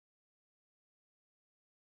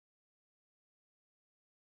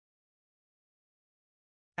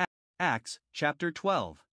Acts, chapter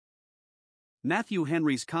 12. Matthew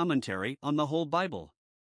Henry's Commentary on the Whole Bible.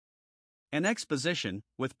 An exposition,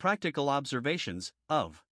 with practical observations,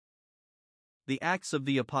 of the Acts of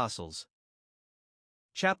the Apostles.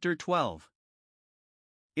 Chapter 12.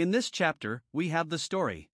 In this chapter, we have the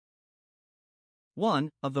story 1.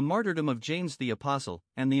 Of the martyrdom of James the Apostle,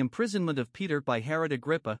 and the imprisonment of Peter by Herod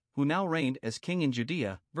Agrippa, who now reigned as king in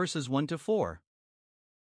Judea, verses 1 to 4.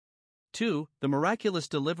 2. The miraculous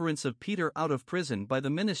deliverance of Peter out of prison by the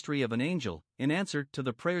ministry of an angel, in answer to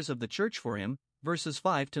the prayers of the church for him, verses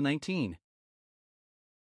 5 to 19.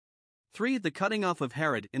 3. The cutting off of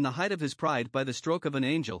Herod in the height of his pride by the stroke of an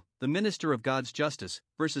angel, the minister of God's justice,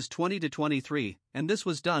 verses 20 to 23, and this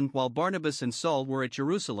was done while Barnabas and Saul were at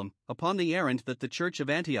Jerusalem, upon the errand that the church of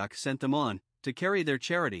Antioch sent them on, to carry their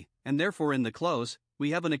charity, and therefore in the close, we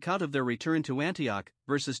have an account of their return to Antioch,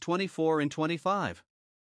 verses 24 and 25.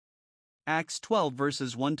 Acts 12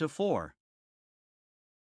 verses 1 to 4.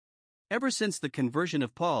 Ever since the conversion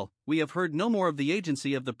of Paul, we have heard no more of the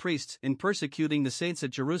agency of the priests in persecuting the saints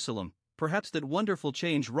at Jerusalem. Perhaps that wonderful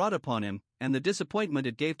change wrought upon him, and the disappointment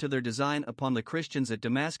it gave to their design upon the Christians at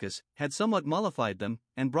Damascus, had somewhat mollified them,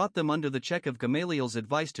 and brought them under the check of Gamaliel's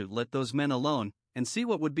advice to let those men alone, and see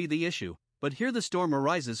what would be the issue. But here the storm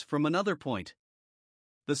arises from another point.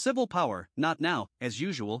 The civil power, not now, as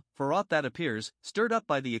usual, for aught that appears, stirred up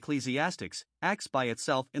by the ecclesiastics, acts by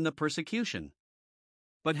itself in the persecution.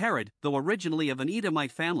 But Herod, though originally of an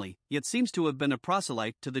Edomite family, yet seems to have been a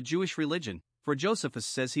proselyte to the Jewish religion, for Josephus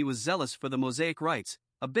says he was zealous for the Mosaic rites,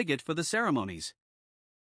 a bigot for the ceremonies.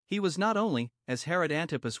 He was not only, as Herod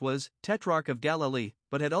Antipas was, tetrarch of Galilee,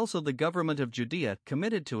 but had also the government of Judea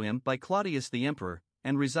committed to him by Claudius the emperor,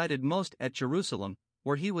 and resided most at Jerusalem,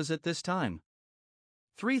 where he was at this time.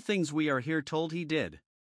 3 things we are here told he did.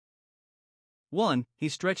 1. He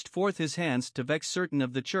stretched forth his hands to vex certain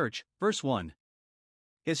of the church, verse 1.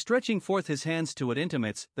 His stretching forth his hands to it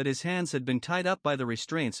intimates that his hands had been tied up by the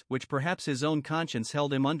restraints which perhaps his own conscience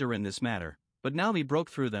held him under in this matter, but now he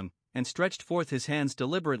broke through them, and stretched forth his hands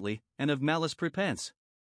deliberately, and of malice prepense.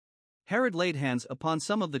 Herod laid hands upon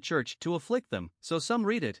some of the church to afflict them, so some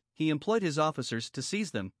read it, he employed his officers to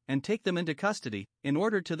seize them, and take them into custody, in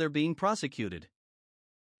order to their being prosecuted.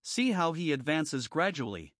 See how he advances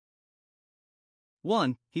gradually.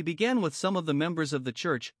 1. He began with some of the members of the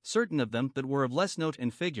church, certain of them that were of less note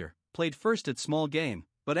and figure, played first at small game,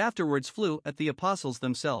 but afterwards flew at the apostles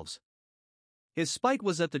themselves. His spite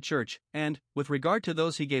was at the church, and, with regard to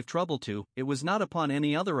those he gave trouble to, it was not upon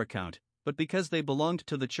any other account, but because they belonged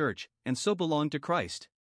to the church, and so belonged to Christ.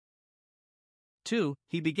 2.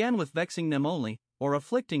 He began with vexing them only, or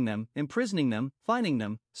afflicting them, imprisoning them, fining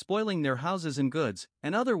them, spoiling their houses and goods,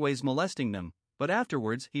 and other ways molesting them, but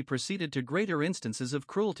afterwards he proceeded to greater instances of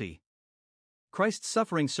cruelty. Christ's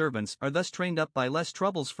suffering servants are thus trained up by less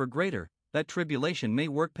troubles for greater, that tribulation may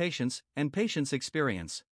work patience, and patience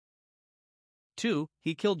experience. 2.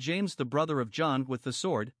 He killed James the brother of John with the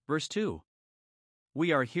sword, verse 2.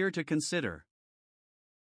 We are here to consider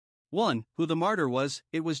 1. Who the martyr was.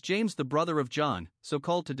 It was James the brother of John, so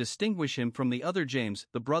called to distinguish him from the other James,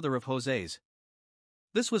 the brother of Joses.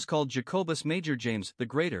 This was called Jacobus Major James the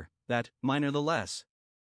greater, that, minor the less.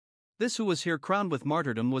 This who was here crowned with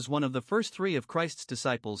martyrdom was one of the first 3 of Christ's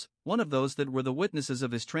disciples, one of those that were the witnesses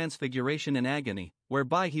of his transfiguration and agony,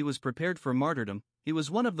 whereby he was prepared for martyrdom. He was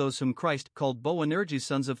one of those whom Christ called Boanerges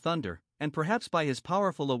sons of thunder, and perhaps by his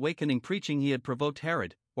powerful awakening preaching he had provoked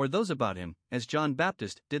Herod, or those about him, as John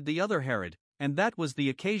Baptist did the other Herod, and that was the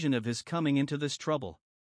occasion of his coming into this trouble.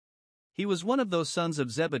 He was one of those sons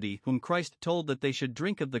of Zebedee whom Christ told that they should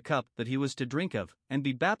drink of the cup that he was to drink of, and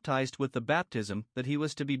be baptized with the baptism that he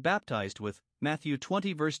was to be baptized with, Matthew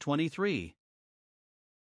 20 verse 23.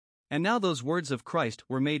 And now those words of Christ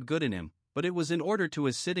were made good in him, but it was in order to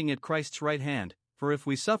his sitting at Christ's right hand, for if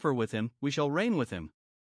we suffer with him, we shall reign with him.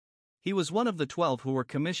 He was one of the 12 who were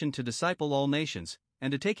commissioned to disciple all nations,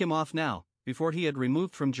 and to take him off now, before he had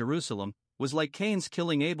removed from Jerusalem, was like Cain's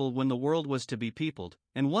killing Abel when the world was to be peopled,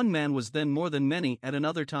 and one man was then more than many at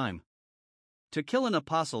another time. To kill an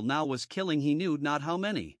apostle now was killing he knew not how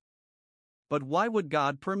many. But why would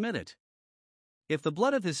God permit it? If the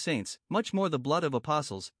blood of his saints, much more the blood of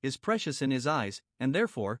apostles, is precious in his eyes, and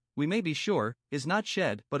therefore, we may be sure, is not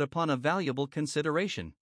shed but upon a valuable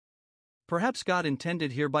consideration. Perhaps God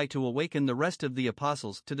intended hereby to awaken the rest of the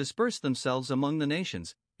apostles to disperse themselves among the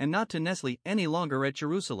nations, and not to nestle any longer at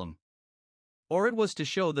Jerusalem. Or it was to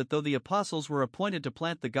show that though the apostles were appointed to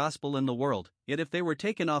plant the gospel in the world, yet if they were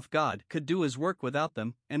taken off, God could do his work without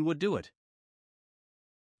them, and would do it.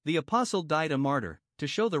 The apostle died a martyr, to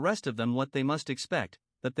show the rest of them what they must expect,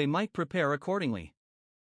 that they might prepare accordingly.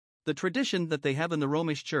 The tradition that they have in the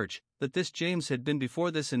Romish Church, that this James had been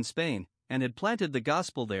before this in Spain, and had planted the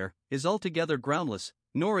gospel there, is altogether groundless,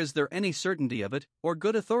 nor is there any certainty of it, or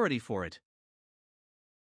good authority for it.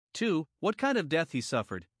 2. What kind of death he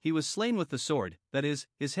suffered? He was slain with the sword, that is,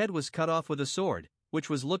 his head was cut off with a sword, which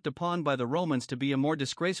was looked upon by the Romans to be a more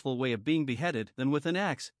disgraceful way of being beheaded than with an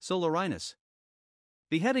axe, Solarinus.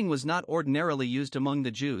 Beheading was not ordinarily used among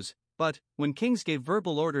the Jews, but, when kings gave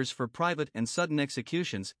verbal orders for private and sudden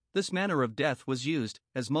executions, this manner of death was used,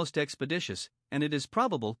 as most expeditious, and it is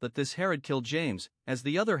probable that this Herod killed James, as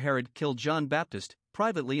the other Herod killed John Baptist,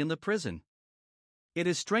 privately in the prison. It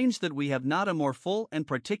is strange that we have not a more full and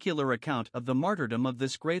particular account of the martyrdom of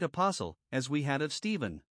this great apostle, as we had of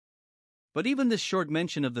Stephen. But even this short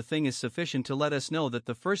mention of the thing is sufficient to let us know that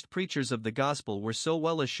the first preachers of the gospel were so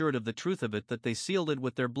well assured of the truth of it that they sealed it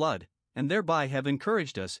with their blood, and thereby have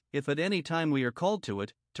encouraged us, if at any time we are called to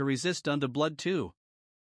it, to resist unto blood too.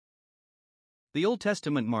 The Old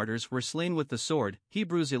Testament martyrs were slain with the sword,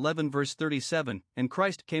 Hebrews 11 verse 37, and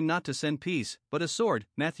Christ came not to send peace, but a sword,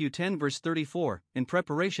 Matthew 10 verse 34, in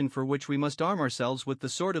preparation for which we must arm ourselves with the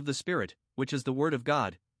sword of the Spirit, which is the word of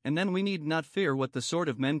God, and then we need not fear what the sword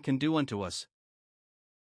of men can do unto us.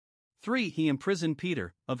 3. He imprisoned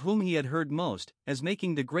Peter, of whom he had heard most, as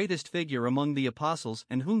making the greatest figure among the apostles,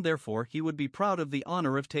 and whom therefore he would be proud of the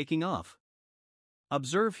honor of taking off.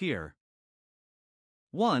 Observe here.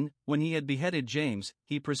 1. When he had beheaded James,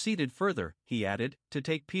 he proceeded further, he added, to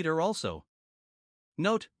take Peter also.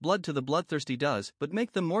 Note, blood to the bloodthirsty does but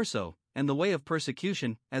make them more so, and the way of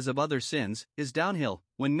persecution, as of other sins, is downhill.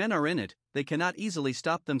 When men are in it, they cannot easily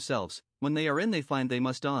stop themselves, when they are in they find they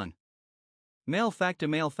must on. Male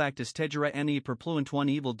factus tegere ani perpluent. One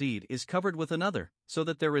evil deed is covered with another, so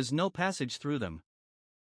that there is no passage through them.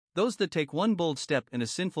 Those that take one bold step in a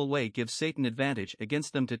sinful way give Satan advantage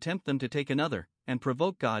against them to tempt them to take another, and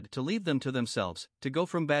provoke God to leave them to themselves, to go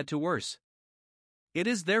from bad to worse. It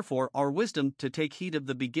is therefore our wisdom to take heed of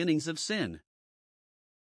the beginnings of sin.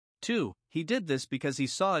 2. He did this because he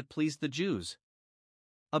saw it pleased the Jews.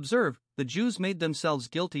 Observe, the Jews made themselves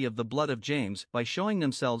guilty of the blood of James by showing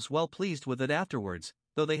themselves well pleased with it afterwards,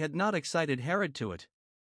 though they had not excited Herod to it.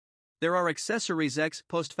 There are accessories ex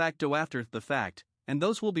post facto after the fact, and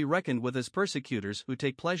those will be reckoned with as persecutors who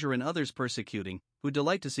take pleasure in others persecuting, who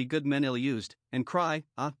delight to see good men ill-used, and cry,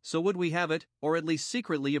 "Ah, so would we have it," or at least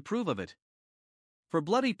secretly approve of it. For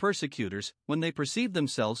bloody persecutors, when they perceive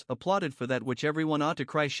themselves applauded for that which everyone ought to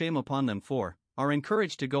cry shame upon them for, are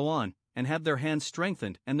encouraged to go on, and have their hands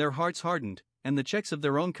strengthened and their hearts hardened, and the checks of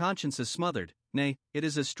their own consciences smothered. Nay, it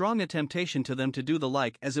is as strong a temptation to them to do the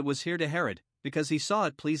like as it was here to Herod, because he saw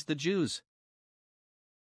it pleased the Jews.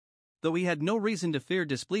 Though he had no reason to fear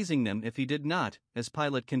displeasing them if he did not, as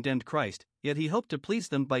Pilate condemned Christ, yet he hoped to please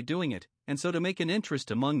them by doing it, and so to make an interest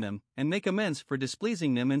among them, and make amends for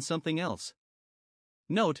displeasing them in something else.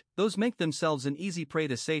 Note, those make themselves an easy prey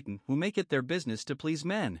to Satan who make it their business to please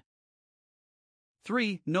men.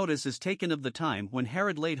 3. Notice is taken of the time when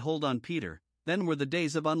Herod laid hold on Peter. Then were the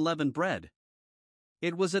days of unleavened bread.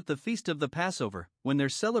 It was at the feast of the Passover, when their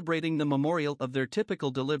celebrating the memorial of their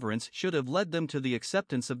typical deliverance should have led them to the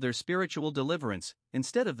acceptance of their spiritual deliverance.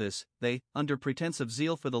 Instead of this, they, under pretense of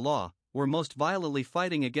zeal for the law, were most violently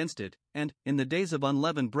fighting against it, and, in the days of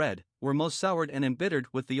unleavened bread, were most soured and embittered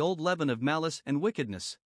with the old leaven of malice and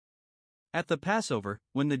wickedness. At the Passover,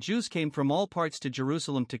 when the Jews came from all parts to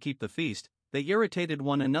Jerusalem to keep the feast, they irritated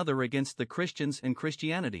one another against the Christians and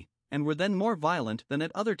Christianity, and were then more violent than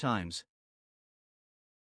at other times.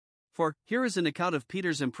 For, here is an account of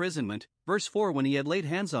Peter's imprisonment, verse 4. When he had laid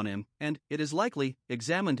hands on him, and, it is likely,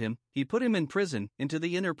 examined him, he put him in prison, into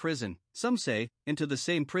the inner prison, some say, into the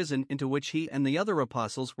same prison into which he and the other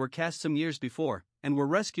apostles were cast some years before, and were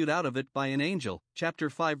rescued out of it by an angel, chapter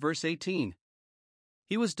 5 verse 18.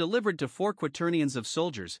 He was delivered to 4 quaternions of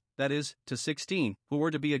soldiers, that is, to 16, who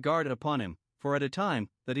were to be a guard upon him, for at a time,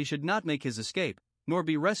 that he should not make his escape, nor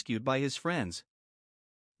be rescued by his friends.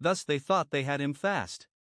 Thus they thought they had him fast.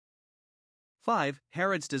 5.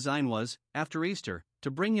 Herod's design was, after Easter,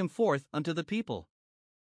 to bring him forth unto the people.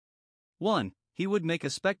 1. He would make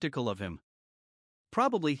a spectacle of him.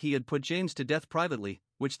 Probably he had put James to death privately,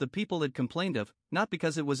 which the people had complained of, not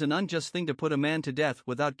because it was an unjust thing to put a man to death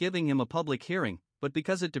without giving him a public hearing, but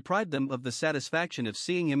because it deprived them of the satisfaction of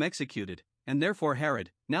seeing him executed, and therefore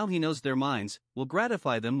Herod, now he knows their minds, will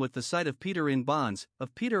gratify them with the sight of Peter in bonds,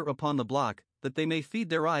 of Peter upon the block, that they may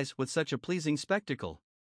feed their eyes with such a pleasing spectacle.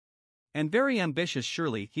 And very ambitious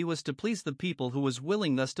surely he was to please the people who was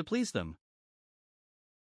willing thus to please them.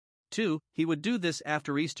 2. He would do this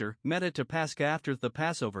after Easter, meta to Pascha, after the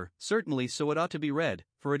Passover. Certainly so it ought to be read,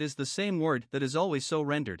 for it is the same word that is always so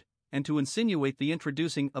rendered, and to insinuate the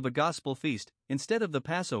introducing of a gospel feast, instead of the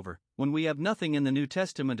Passover, when we have nothing in the New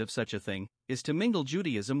Testament of such a thing, is to mingle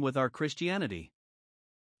Judaism with our Christianity.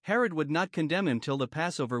 Herod would not condemn him till the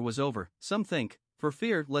Passover was over, some think, for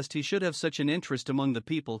fear lest he should have such an interest among the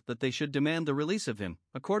people that they should demand the release of him,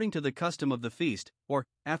 according to the custom of the feast, or,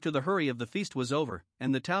 after the hurry of the feast was over,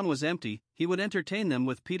 and the town was empty, he would entertain them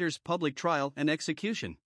with Peter's public trial and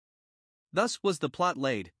execution. Thus was the plot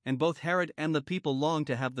laid, and both Herod and the people longed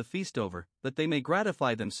to have the feast over, that they may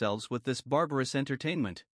gratify themselves with this barbarous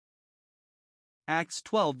entertainment. Acts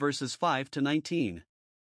 12 verses 5 to 19.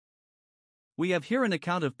 We have here an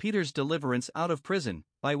account of Peter's deliverance out of prison,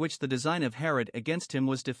 by which the design of Herod against him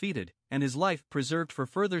was defeated, and his life preserved for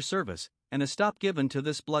further service, and a stop given to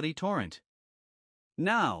this bloody torrent.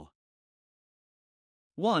 Now,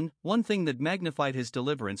 One thing that magnified his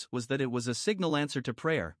deliverance was that it was a signal answer to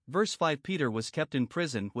prayer. Verse 5. Peter was kept in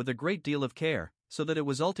prison with a great deal of care, so that it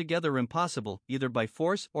was altogether impossible, either by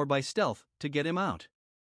force or by stealth, to get him out.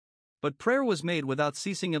 But prayer was made without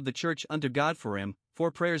ceasing of the church unto God for him,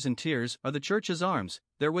 for prayers and tears are the church's arms,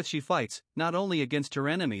 therewith she fights, not only against her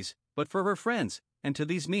enemies, but for her friends, and to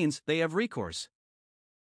these means they have recourse.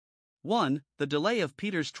 1. The delay of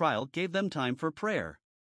Peter's trial gave them time for prayer.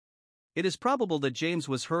 It is probable that James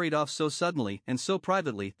was hurried off so suddenly and so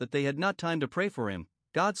privately that they had not time to pray for him,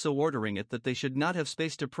 God so ordering it that they should not have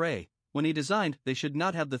space to pray, when he designed they should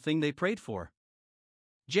not have the thing they prayed for.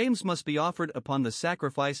 James must be offered upon the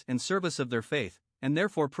sacrifice and service of their faith, and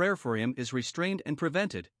therefore prayer for him is restrained and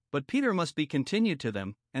prevented, but Peter must be continued to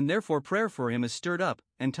them, and therefore prayer for him is stirred up,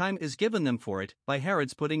 and time is given them for it, by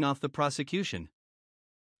Herod's putting off the prosecution.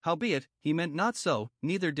 Howbeit, he meant not so,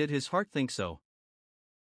 neither did his heart think so.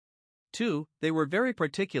 2. They were very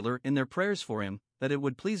particular in their prayers for him, that it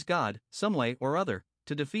would please God, some way or other,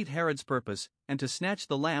 to defeat Herod's purpose, and to snatch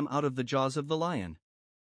the lamb out of the jaws of the lion.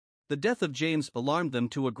 The death of James alarmed them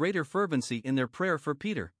to a greater fervency in their prayer for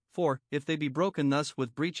Peter, for, if they be broken thus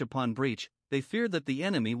with breach upon breach, they fear that the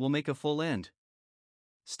enemy will make a full end.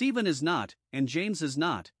 Stephen is not, and James is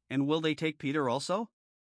not, and will they take Peter also?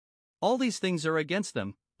 All these things are against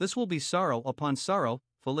them, this will be sorrow upon sorrow,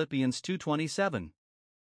 Philippians 2:27.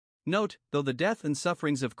 Note, though the death and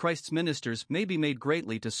sufferings of Christ's ministers may be made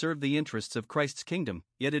greatly to serve the interests of Christ's kingdom,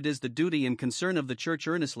 yet it is the duty and concern of the church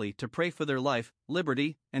earnestly to pray for their life,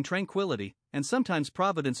 liberty, and tranquility, and sometimes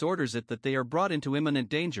providence orders it that they are brought into imminent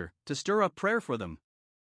danger, to stir up prayer for them.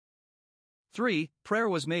 3. Prayer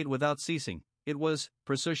was made without ceasing. It was,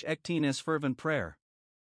 presush ectines fervent prayer.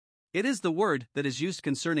 It is the word that is used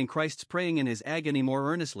concerning Christ's praying in his agony more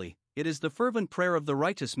earnestly. It is the fervent prayer of the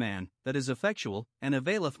righteous man, that is effectual, and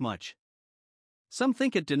availeth much. Some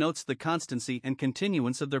think it denotes the constancy and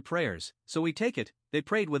continuance of their prayers, so we take it, they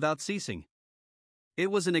prayed without ceasing. It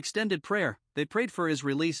was an extended prayer, they prayed for his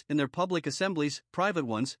release in their public assemblies, private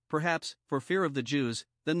ones, perhaps, for fear of the Jews,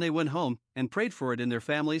 then they went home, and prayed for it in their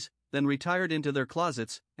families, then retired into their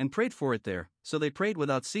closets, and prayed for it there, so they prayed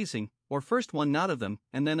without ceasing, or first one not of them,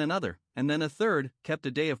 and then another, and then a third, kept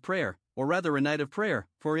a day of prayer, or rather a night of prayer,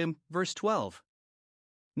 for him, verse 12.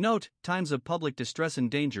 Note, times of public distress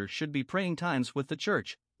and danger should be praying times with the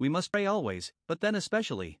church, we must pray always, but then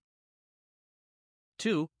especially.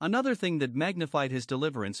 2. Another thing that magnified his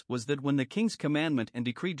deliverance was that when the king's commandment and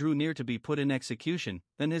decree drew near to be put in execution,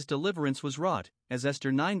 then his deliverance was wrought, as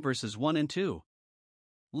Esther 9 verses 1 and 2.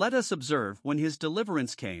 Let us observe when his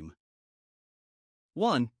deliverance came.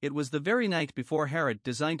 1. It was the very night before Herod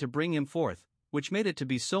designed to bring him forth, which made it to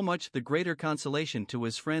be so much the greater consolation to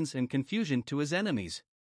his friends and confusion to his enemies.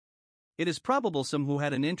 It is probable some who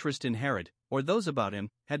had an interest in Herod, or those about him,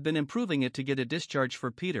 had been improving it to get a discharge for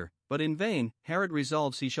Peter, but in vain. Herod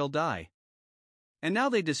resolves he shall die. And now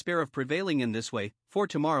they despair of prevailing in this way, for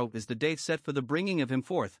tomorrow is the date set for the bringing of him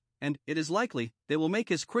forth, and, it is likely, they will make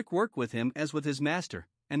as quick work with him as with his master,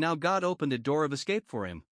 and now God opened a door of escape for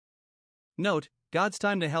him. Note, God's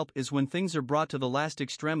time to help is when things are brought to the last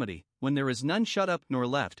extremity, when there is none shut up nor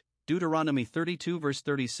left, Deuteronomy 32 verse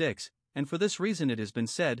 36, and for this reason it has been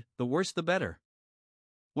said, the worse the better.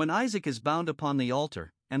 When Isaac is bound upon the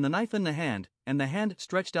altar, and the knife in the hand, and the hand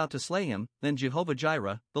stretched out to slay him, then Jehovah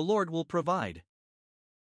Jireh, the Lord will provide.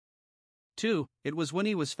 2. It was when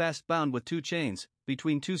he was fast bound with 2 chains,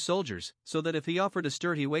 between 2 soldiers, so that if he offered a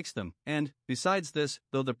stir he wakes them, and, besides this,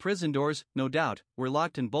 though the prison doors, no doubt, were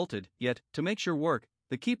locked and bolted, yet, to make sure work,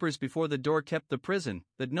 the keepers before the door kept the prison,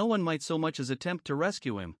 that no one might so much as attempt to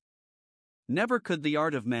rescue him. Never could the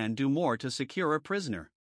art of man do more to secure a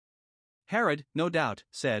prisoner. Herod, no doubt,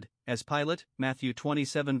 said, as Pilate, Matthew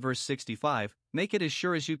 27 verse 65, make it as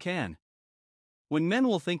sure as you can. When men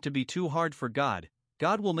will think to be too hard for God,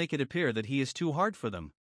 God will make it appear that he is too hard for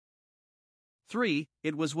them. 3.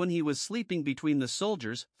 It was when he was sleeping between the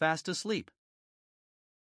soldiers, fast asleep.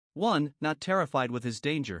 1. Not terrified with his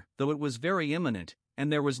danger, though it was very imminent, and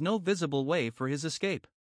there was no visible way for his escape.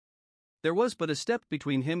 There was but a step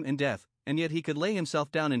between him and death, and yet he could lay himself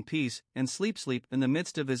down in peace, and sleep in the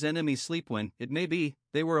midst of his enemies' sleep when, it may be,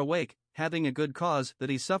 they were awake, having a good cause that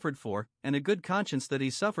he suffered for, and a good conscience that he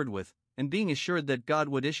suffered with, and being assured that God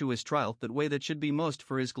would issue his trial that way that should be most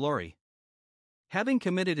for his glory. Having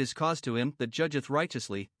committed his cause to him that judgeth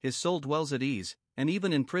righteously, his soul dwells at ease, and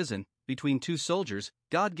even in prison, between two soldiers,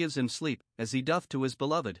 God gives him sleep, as he doth to his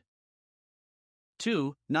beloved.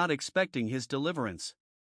 2. Not expecting his deliverance.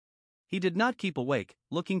 He did not keep awake,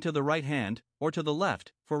 looking to the right hand, or to the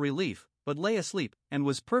left, for relief, but lay asleep, and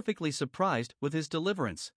was perfectly surprised with his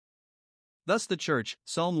deliverance. Thus the church,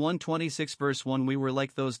 Psalm 126 verse 1, we were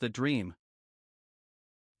like those that dream.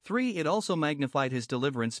 3. It also magnified his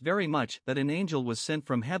deliverance very much that an angel was sent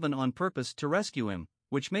from heaven on purpose to rescue him,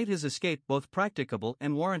 which made his escape both practicable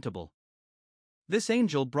and warrantable. This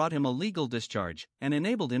angel brought him a legal discharge, and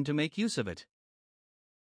enabled him to make use of it.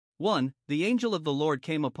 1. The angel of the Lord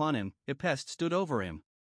came upon him, a pest stood over him.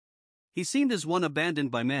 He seemed as one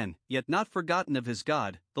abandoned by men, yet not forgotten of his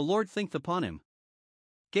God, the Lord thinketh upon him.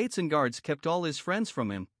 Gates and guards kept all his friends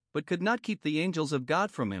from him, but could not keep the angels of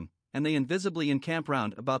God from him, and they invisibly encamp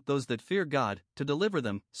round about those that fear God, to deliver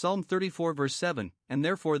them, Psalm 34 verse 7, and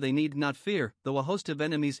therefore they need not fear, though a host of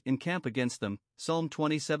enemies encamp against them, Psalm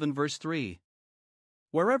 27 verse 3.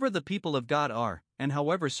 Wherever the people of God are, and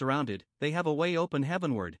however surrounded, they have a way open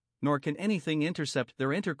heavenward, nor can anything intercept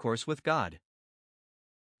their intercourse with God.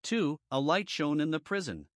 2. A light shone in the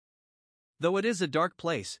prison. Though it is a dark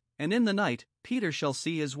place, and in the night, Peter shall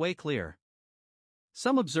see his way clear.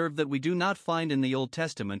 Some observe that we do not find in the Old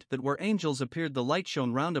Testament that where angels appeared the light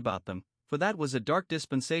shone round about them, for that was a dark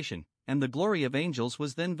dispensation, and the glory of angels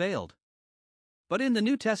was then veiled. But in the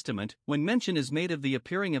New Testament, when mention is made of the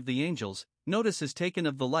appearing of the angels, notice is taken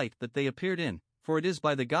of the light that they appeared in, for it is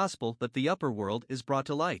by the gospel that the upper world is brought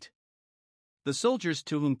to light. The soldiers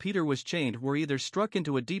to whom Peter was chained were either struck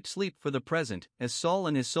into a deep sleep for the present, as Saul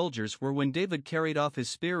and his soldiers were when David carried off his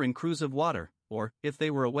spear in cruse of water, or, if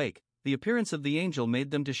they were awake, the appearance of the angel made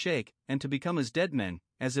them to shake, and to become as dead men,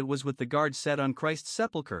 as it was with the guards set on Christ's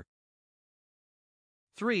sepulchre.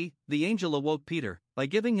 3. The angel awoke Peter, by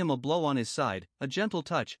giving him a blow on his side, a gentle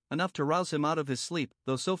touch, enough to rouse him out of his sleep,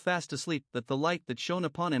 though so fast asleep that the light that shone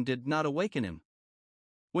upon him did not awaken him.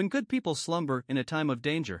 When good people slumber in a time of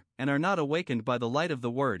danger, and are not awakened by the light of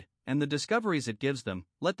the word, and the discoveries it gives them,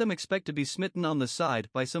 let them expect to be smitten on the side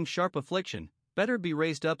by some sharp affliction, better be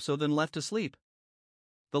raised up so than left asleep.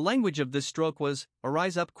 The language of this stroke was,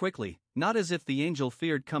 arise up quickly, not as if the angel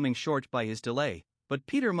feared coming short by his delay, but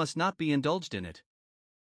Peter must not be indulged in it.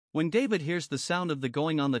 When David hears the sound of the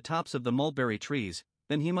going on the tops of the mulberry trees,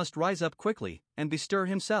 then he must rise up quickly, and bestir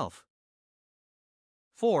himself.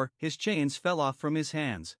 4. His chains fell off from his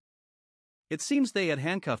hands. It seems they had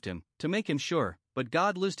handcuffed him, to make him sure, but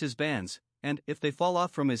God loosed his bands, and, if they fall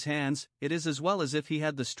off from his hands, it is as well as if he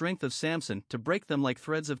had the strength of Samson to break them like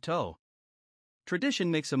threads of tow.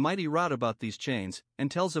 Tradition makes a mighty rout about these chains, and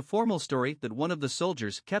tells a formal story that one of the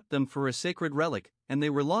soldiers kept them for a sacred relic, and they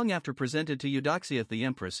were long after presented to Eudoxia the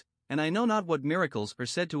empress, and I know not what miracles are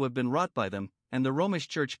said to have been wrought by them, and the Romish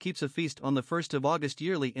Church keeps a feast on the 1st of August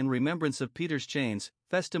yearly in remembrance of Peter's chains,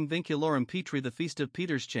 Festum Vincularum Petri, the feast of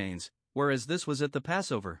Peter's chains, whereas this was at the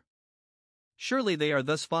Passover. Surely they are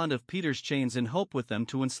thus fond of Peter's chains in hope with them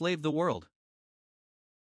to enslave the world.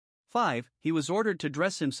 5. He was ordered to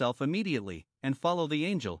dress himself immediately, and follow the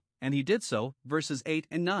angel, and he did so, verses 8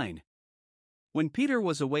 and 9. When Peter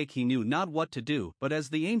was awake he knew not what to do, but as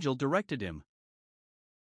the angel directed him.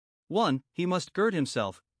 1. He must gird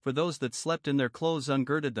himself, for those that slept in their clothes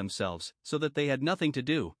ungirded themselves, so that they had nothing to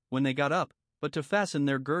do, when they got up, but to fasten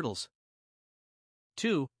their girdles.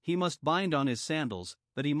 2. He must bind on his sandals,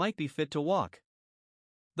 that he might be fit to walk.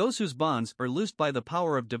 Those whose bonds are loosed by the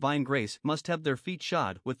power of divine grace must have their feet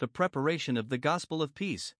shod with the preparation of the gospel of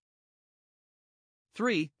peace.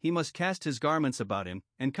 3. He must cast his garments about him,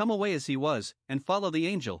 and come away as he was, and follow the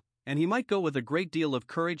angel, and he might go with a great deal of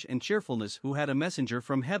courage and cheerfulness who had a messenger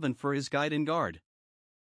from heaven for his guide and guard.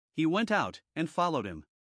 He went out, and followed him.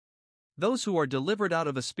 Those who are delivered out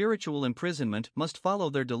of a spiritual imprisonment must follow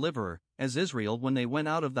their deliverer, as Israel when they went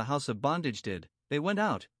out of the house of bondage did, they went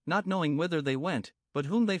out, not knowing whither they went, but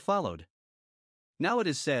whom they followed. Now it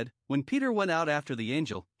is said, when Peter went out after the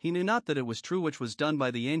angel, he knew not that it was true which was done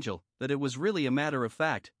by the angel, that it was really a matter of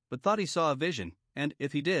fact, but thought he saw a vision, and,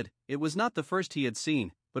 if he did, it was not the first he had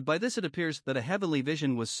seen, but by this it appears that a heavenly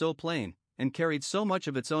vision was so plain, and carried so much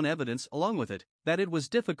of its own evidence along with it, that it was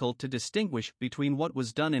difficult to distinguish between what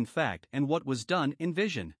was done in fact and what was done in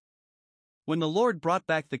vision. When the Lord brought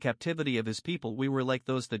back the captivity of his people, we were like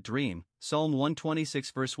those that dream. Psalm 126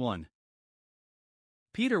 verse 1.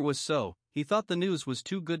 Peter was so, he thought the news was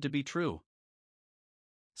too good to be true.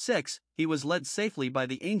 6. He was led safely by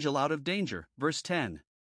the angel out of danger. Verse 10.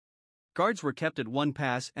 Guards were kept at one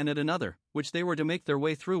pass and at another, which they were to make their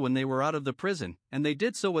way through when they were out of the prison, and they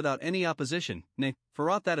did so without any opposition, nay, for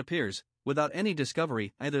aught that appears, without any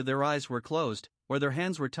discovery. Either their eyes were closed, or their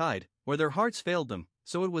hands were tied, or their hearts failed them.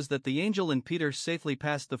 So it was that the angel and Peter safely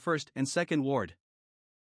passed the first and second ward.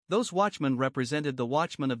 Those watchmen represented the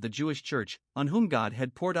watchmen of the Jewish church, on whom God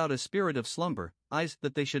had poured out a spirit of slumber, eyes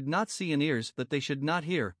that they should not see and ears that they should not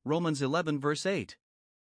hear. Romans 11 verse 8.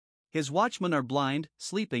 His watchmen are blind,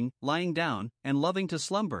 sleeping, lying down, and loving to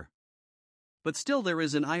slumber. But still there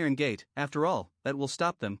is an iron gate, after all, that will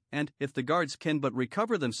stop them, and, if the guards can but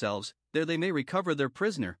recover themselves, there they may recover their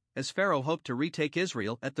prisoner, as Pharaoh hoped to retake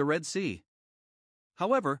Israel at the Red Sea.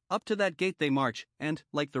 However, up to that gate they march, and,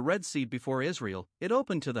 like the Red Sea before Israel, it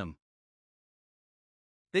opened to them.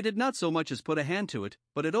 They did not so much as put a hand to it,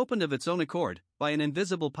 but it opened of its own accord, by an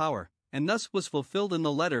invisible power, and thus was fulfilled in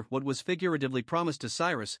the letter what was figuratively promised to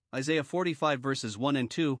Cyrus. Isaiah 45 verses 1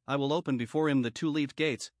 and 2. I will open before him the two-leaved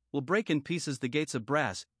gates, will break in pieces the gates of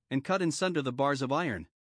brass, and cut in sunder the bars of iron.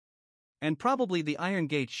 And probably the iron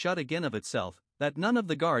gate shut again of itself, that none of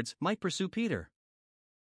the guards might pursue Peter.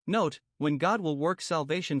 Note, when God will work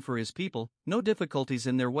salvation for his people, no difficulties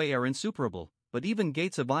in their way are insuperable, but even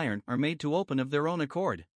gates of iron are made to open of their own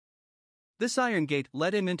accord. This iron gate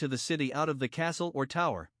led him into the city out of the castle or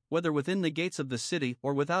tower, whether within the gates of the city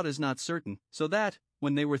or without is not certain, so that,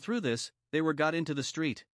 when they were through this, they were got into the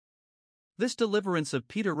street. This deliverance of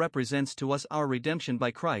Peter represents to us our redemption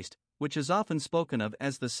by Christ, which is often spoken of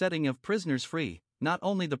as the setting of prisoners free, not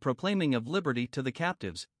only the proclaiming of liberty to the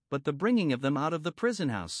captives, but the bringing of them out of the prison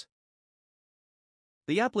house.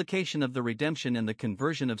 The application of the redemption and the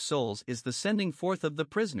conversion of souls is the sending forth of the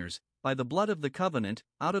prisoners, by the blood of the covenant,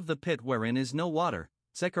 out of the pit wherein is no water.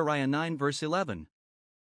 Zechariah 9 verse 11.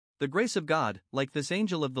 The grace of God, like this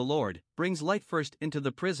angel of the Lord, brings light first into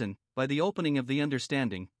the prison, by the opening of the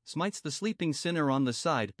understanding, smites the sleeping sinner on the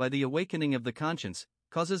side by the awakening of the conscience,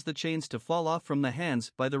 causes the chains to fall off from the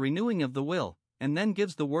hands by the renewing of the will, and then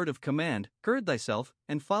gives the word of command, gird thyself,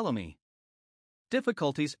 and follow me.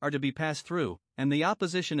 Difficulties are to be passed through, and the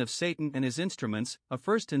opposition of Satan and his instruments, a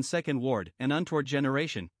first and second ward, an untoward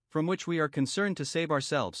generation, from which we are concerned to save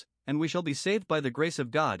ourselves, and we shall be saved by the grace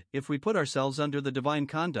of God if we put ourselves under the divine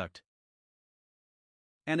conduct.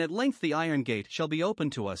 And at length the iron gate shall be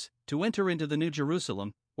opened to us, to enter into the New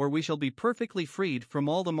Jerusalem, where we shall be perfectly freed from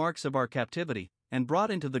all the marks of our captivity, and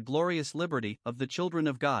brought into the glorious liberty of the children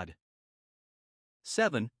of God.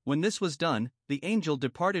 7. When this was done, the angel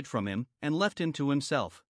departed from him, and left him to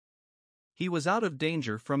himself. He was out of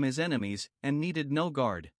danger from his enemies, and needed no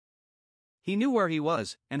guard. He knew where he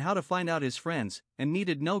was, and how to find out his friends, and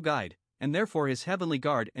needed no guide, and therefore his heavenly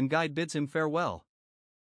guard and guide bids him farewell.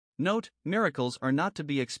 Note, miracles are not to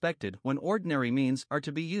be expected when ordinary means are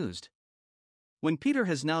to be used. When Peter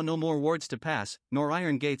has now no more wards to pass, nor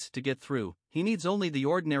iron gates to get through, he needs only the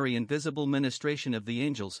ordinary invisible ministration of the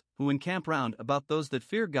angels, who encamp round about those that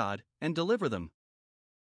fear God, and deliver them.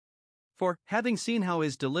 For, having seen how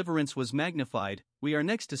his deliverance was magnified, we are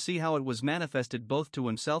next to see how it was manifested both to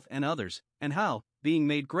himself and others, and how, being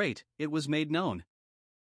made great, it was made known.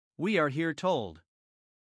 We are here told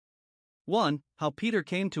 1. How Peter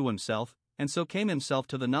came to himself, and so came himself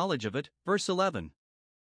to the knowledge of it, verse 11.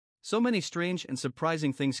 So many strange and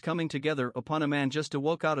surprising things coming together upon a man just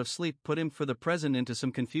awoke out of sleep put him for the present into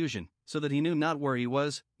some confusion, so that he knew not where he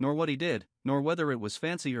was, nor what he did, nor whether it was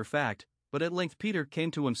fancy or fact. But at length Peter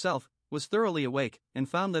came to himself, was thoroughly awake, and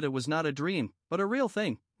found that it was not a dream, but a real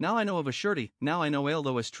thing. Now I know of a surety, now I know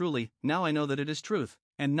although as truly, now I know that it is truth,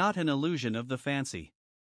 and not an illusion of the fancy.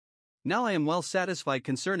 Now I am well satisfied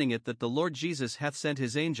concerning it that the Lord Jesus hath sent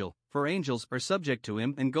his angel, for angels are subject to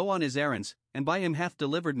him and go on his errands, and by him hath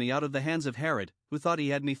delivered me out of the hands of Herod, who thought he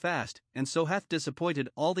had me fast, and so hath disappointed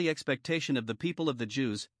all the expectation of the people of the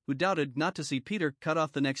Jews, who doubted not to see Peter cut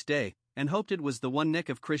off the next day, and hoped it was the one neck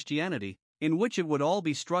of Christianity, in which it would all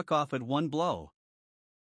be struck off at one blow.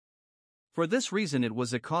 For this reason it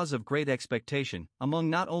was a cause of great expectation, among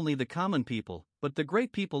not only the common people, but the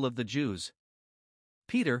great people of the Jews.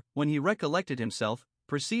 Peter, when he recollected himself,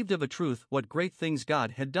 perceived of a truth what great things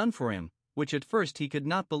God had done for him, which at first he could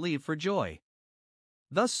not believe for joy.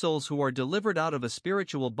 Thus souls who are delivered out of a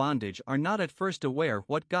spiritual bondage are not at first aware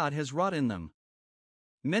what God has wrought in them.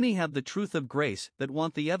 Many have the truth of grace that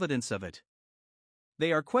want the evidence of it.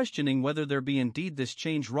 They are questioning whether there be indeed this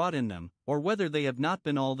change wrought in them, or whether they have not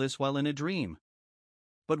been all this while in a dream.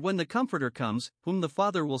 But when the Comforter comes, whom the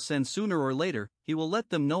Father will send sooner or later, he will let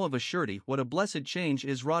them know of a surety what a blessed change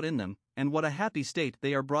is wrought in them, and what a happy state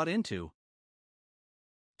they are brought into.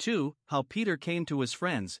 2. How Peter came to his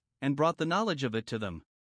friends, and brought the knowledge of it to them.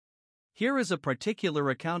 Here is a particular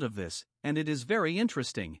account of this, and it is very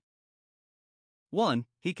interesting. 1.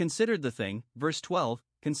 He considered the thing, verse 12,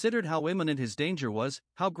 considered how imminent his danger was,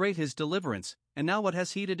 how great his deliverance, and now what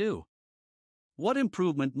has he to do? What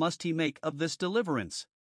improvement must he make of this deliverance?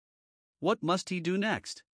 What must he do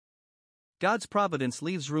next? God's providence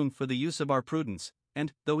leaves room for the use of our prudence,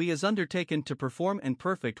 and, though he has undertaken to perform and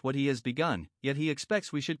perfect what he has begun, yet he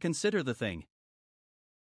expects we should consider the thing.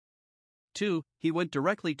 2. He went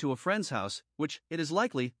directly to a friend's house, which, it is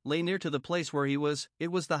likely, lay near to the place where he was. It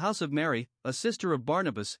was the house of Mary, a sister of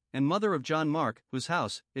Barnabas, and mother of John Mark, whose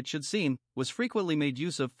house, it should seem, was frequently made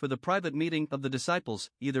use of for the private meeting of the disciples,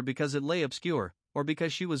 either because it lay obscure, or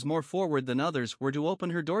because she was more forward than others were to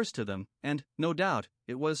open her doors to them, and, no doubt,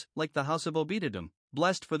 it was, like the house of Obededom,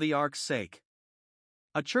 blessed for the ark's sake.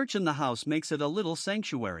 A church in the house makes it a little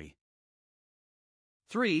sanctuary.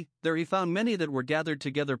 3. There he found many that were gathered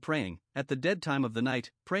together praying, at the dead time of the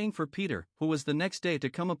night, praying for Peter, who was the next day to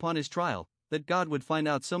come upon his trial, that God would find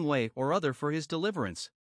out some way or other for his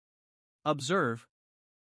deliverance. Observe.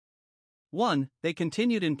 1. They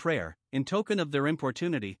continued in prayer, in token of their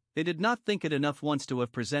importunity. They did not think it enough once to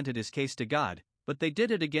have presented his case to God, but they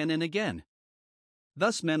did it again and again.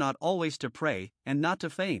 Thus men ought always to pray, and not to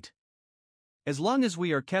faint. As long as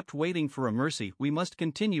we are kept waiting for a mercy, we must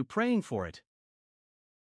continue praying for it.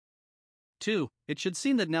 2. It should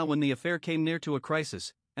seem that now when the affair came near to a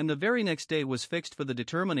crisis, and the very next day was fixed for the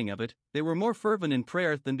determining of it, they were more fervent in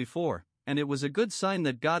prayer than before, and it was a good sign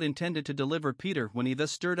that God intended to deliver Peter when he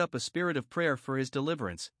thus stirred up a spirit of prayer for his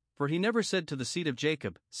deliverance, for he never said to the seed of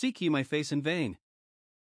Jacob, "Seek ye my face in vain."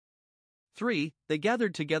 3. They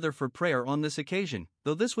gathered together for prayer on this occasion,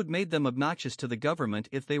 though this would make them obnoxious to the government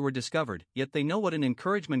if they were discovered, yet they know what an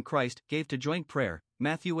encouragement Christ gave to joint prayer,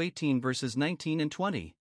 Matthew 18 verses 19 and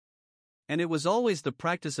 20. And it was always the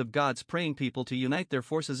practice of God's praying people to unite their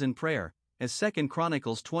forces in prayer, as 2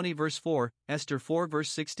 Chronicles 20 verse 4, Esther 4 verse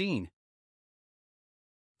 16.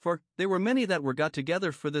 For there were many that were got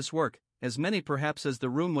together for this work, as many perhaps as the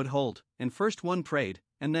room would hold, and first one prayed,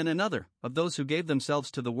 and then another, of those who gave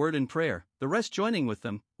themselves to the word in prayer, the rest joining with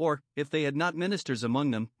them, or, if they had not ministers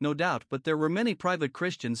among them, no doubt but there were many private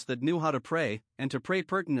Christians that knew how to pray, and to pray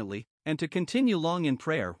pertinently, and to continue long in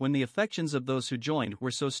prayer when the affections of those who joined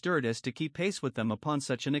were so stirred as to keep pace with them upon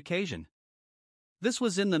such an occasion. This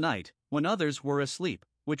was in the night, when others were asleep,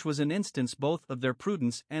 which was an instance both of their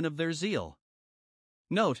prudence and of their zeal.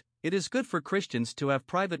 Note, it is good for Christians to have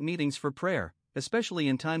private meetings for prayer, especially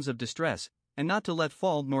in times of distress, and not to let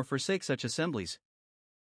fall nor forsake such assemblies.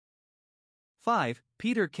 5.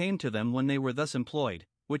 Peter came to them when they were thus employed,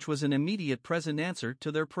 which was an immediate present answer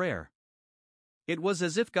to their prayer. It was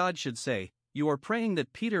as if God should say, "You are praying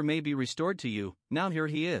that Peter may be restored to you, now here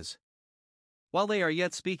he is." While they are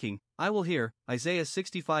yet speaking, I will hear, Isaiah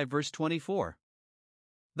 65 verse 24.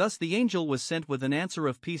 Thus the angel was sent with an answer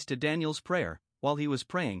of peace to Daniel's prayer, while he was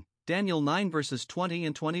praying, Daniel 9 verses 20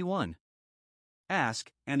 and 21.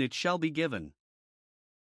 Ask, and it shall be given.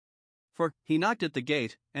 For he knocked at the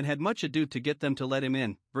gate, and had much ado to get them to let him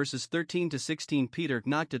in, verses 13 to 16. Peter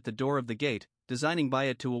knocked at the door of the gate, designing by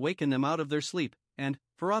it to awaken them out of their sleep, and,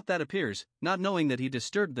 for aught that appears, not knowing that he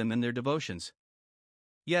disturbed them in their devotions.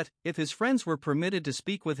 Yet, if his friends were permitted to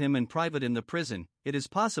speak with him in private in the prison, it is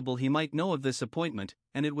possible he might know of this appointment,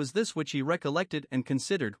 and it was this which he recollected and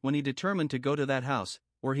considered when he determined to go to that house,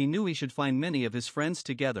 where he knew he should find many of his friends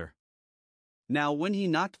together. Now when he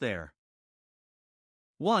knocked there,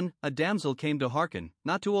 1. A damsel came to hearken,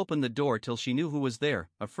 not to open the door till she knew who was there,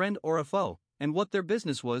 a friend or a foe, and what their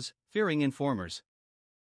business was, fearing informers.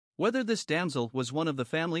 Whether this damsel was one of the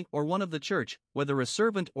family or one of the church, whether a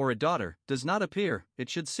servant or a daughter, does not appear. It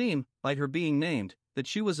should seem, by her being named, that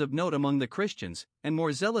she was of note among the Christians, and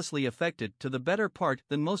more zealously affected to the better part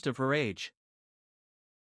than most of her age.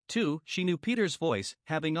 2. She knew Peter's voice,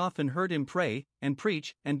 having often heard him pray, and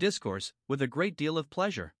preach, and discourse, with a great deal of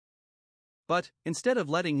pleasure. But, instead of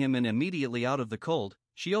letting him in immediately out of the cold,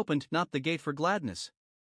 she opened not the gate for gladness.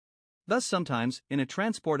 Thus sometimes, in a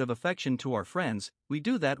transport of affection to our friends, we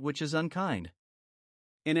do that which is unkind.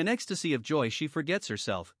 In an ecstasy of joy she forgets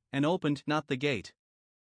herself, and opened not the gate.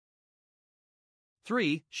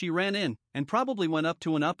 3. She ran in, and probably went up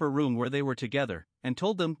to an upper room where they were together, and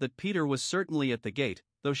told them that Peter was certainly at the gate,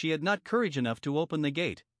 though she had not courage enough to open the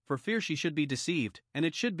gate, for fear she should be deceived, and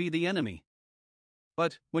it should be the enemy.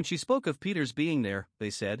 But, when she spoke of Peter's being there, they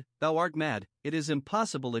said, "Thou art mad, it is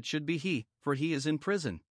impossible it should be he, for he is in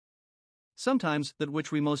prison." Sometimes that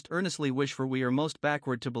which we most earnestly wish for we are most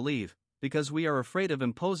backward to believe, because we are afraid of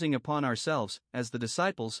imposing upon ourselves, as the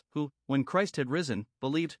disciples, who, when Christ had risen,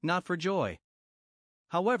 believed not for joy.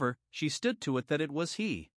 However, she stood to it that it was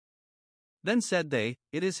he. Then said they,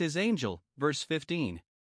 "It is his angel," verse 15.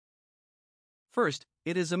 First,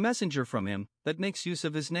 it is a messenger from him, that makes use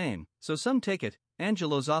of his name, so some take it,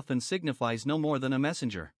 angelos often signifies no more than a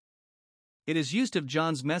messenger. It is used of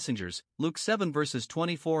John's messengers, Luke 7 verses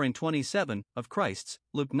 24 and 27, of Christ's,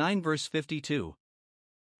 Luke 9 verse 52.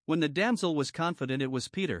 When the damsel was confident it was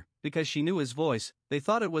Peter, because she knew his voice, they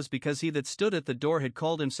thought it was because he that stood at the door had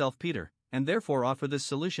called himself Peter, and therefore offer this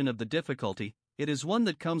solution of the difficulty: "It is one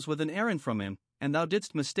that comes with an errand from him, and thou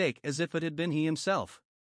didst mistake as if it had been he himself."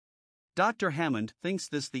 Dr. Hammond thinks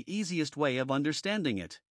this the easiest way of understanding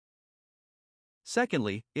it.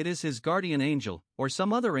 Secondly, it is his guardian angel, or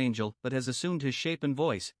some other angel that has assumed his shape and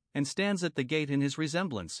voice, and stands at the gate in his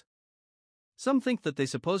resemblance. Some think that they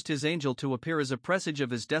supposed his angel to appear as a presage of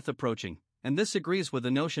his death approaching, and this agrees with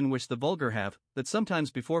the notion which the vulgar have, that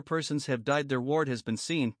sometimes before persons have died their ward has been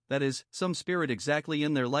seen, that is, some spirit exactly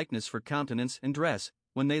in their likeness for countenance and dress,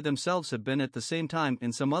 when they themselves have been at the same time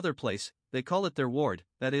in some other place. They call it their ward,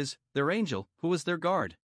 that is, their angel, who is their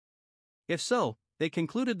guard. If so, they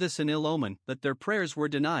concluded this an ill omen, that their prayers were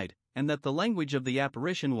denied, and that the language of the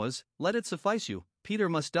apparition was, "Let it suffice you, Peter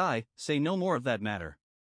must die, say no more of that matter."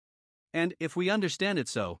 And, if we understand it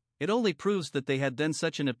so, it only proves that they had then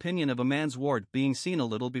such an opinion of a man's ward being seen a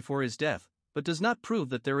little before his death, but does not prove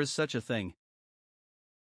that there is such a thing.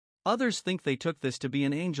 Others think they took this to be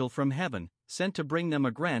an angel from heaven, sent to bring them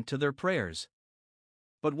a grant to their prayers.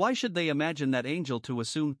 But why should they imagine that angel to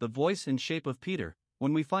assume the voice and shape of Peter,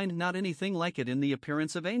 when we find not anything like it in the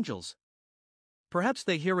appearance of angels? Perhaps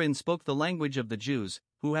they herein spoke the language of the Jews,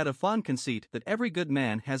 who had a fond conceit that every good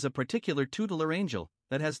man has a particular tutelar angel,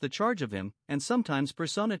 that has the charge of him, and sometimes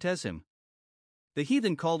personates him. The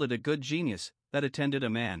heathen called it a good genius, that attended a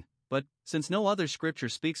man, but, since no other scripture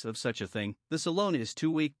speaks of such a thing, this alone is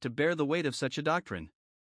too weak to bear the weight of such a doctrine.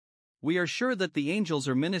 We are sure that the angels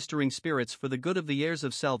are ministering spirits for the good of the heirs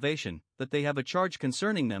of salvation, that they have a charge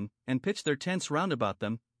concerning them, and pitch their tents round about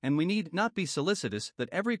them, and we need not be solicitous that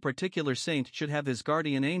every particular saint should have his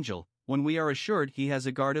guardian angel, when we are assured he has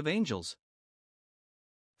a guard of angels.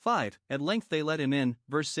 5. At length they let him in,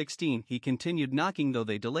 verse 16. He continued knocking though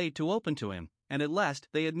they delayed to open to him, and at last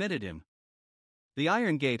they admitted him. The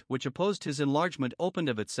iron gate which opposed his enlargement opened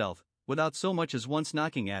of itself, without so much as once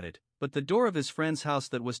knocking at it, but the door of his friend's house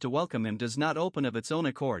that was to welcome him does not open of its own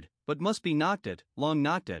accord, but must be knocked at, long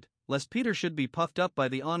knocked at, lest Peter should be puffed up by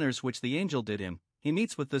the honors which the angel did him. He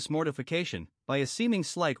meets with this mortification, by a seeming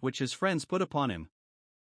slight which his friends put upon him.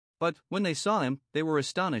 But, when they saw him, they were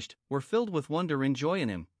astonished, were filled with wonder and joy in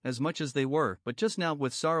him, as much as they were, but just now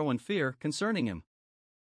with sorrow and fear concerning him.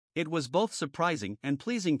 It was both surprising and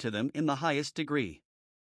pleasing to them in the highest degree.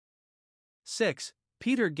 6.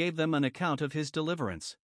 Peter gave them an account of his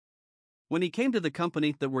deliverance. When he came to the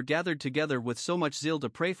company that were gathered together with so much zeal to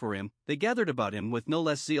pray for him, they gathered about him with no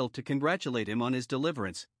less zeal to congratulate him on his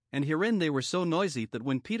deliverance, and herein they were so noisy that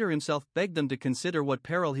when Peter himself begged them to consider what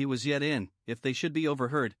peril he was yet in, if they should be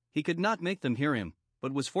overheard, he could not make them hear him,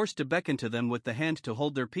 but was forced to beckon to them with the hand to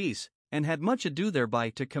hold their peace, and had much ado thereby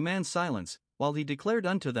to command silence, while he declared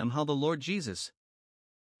unto them how the Lord Jesus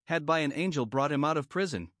had by an angel brought him out of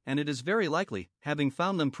prison, and it is very likely, having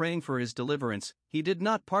found them praying for his deliverance, he did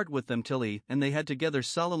not part with them till he and they had together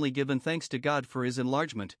solemnly given thanks to God for his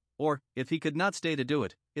enlargement, or, if he could not stay to do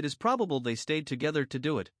it, it is probable they stayed together to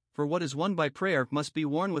do it, for what is won by prayer must be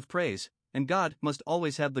worn with praise, and God must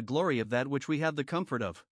always have the glory of that which we have the comfort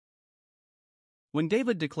of. When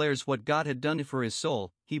David declares what God had done for his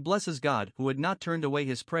soul, he blesses God who had not turned away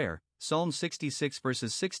his prayer, Psalm 66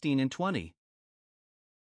 verses 16 and 20.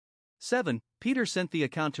 7. Peter sent the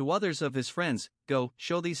account to others of his friends, "Go,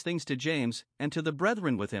 show these things to James, and to the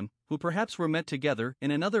brethren with him, who perhaps were met together in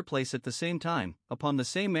another place at the same time, upon the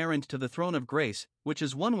same errand to the throne of grace," which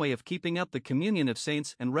is one way of keeping up the communion of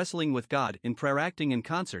saints and wrestling with God in prayer, acting in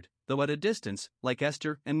concert, though at a distance, like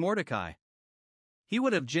Esther and Mordecai. He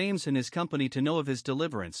would have James and his company to know of his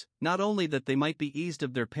deliverance, not only that they might be eased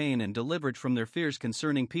of their pain and delivered from their fears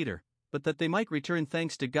concerning Peter, but that they might return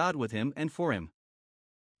thanks to God with him and for him.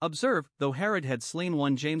 Observe, though Herod had slain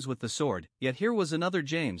one James with the sword, yet here was another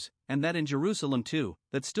James, and that in Jerusalem too,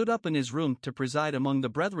 that stood up in his room to preside among the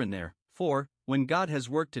brethren there, for, when God has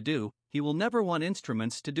work to do, he will never want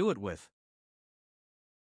instruments to do it with.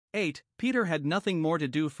 8. Peter had nothing more to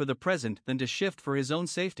do for the present than to shift for his own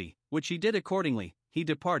safety, which he did accordingly, he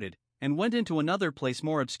departed, and went into another place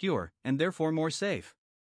more obscure, and therefore more safe.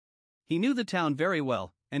 He knew the town very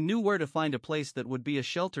well, and knew where to find a place that would be a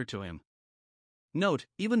shelter to him. Note,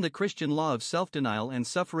 even the Christian law of self-denial and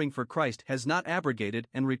suffering for Christ has not abrogated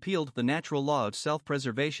and repealed the natural law of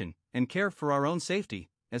self-preservation and care for our own safety,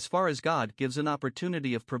 as far as God gives an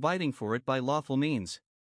opportunity of providing for it by lawful means.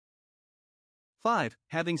 5.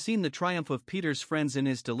 Having seen the triumph of Peter's friends in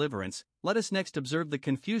his deliverance, let us next observe the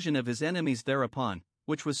confusion of his enemies thereupon,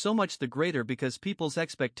 which was so much the greater because people's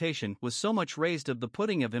expectation was so much raised of the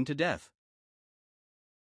putting of him to death.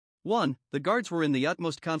 1. The guards were in the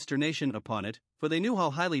utmost consternation upon it, for they knew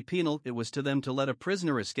how highly penal it was to them to let a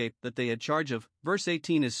prisoner escape that they had charge of. Verse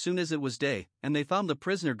 18. As soon as it was day, and they found the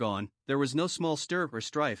prisoner gone, there was no small stir or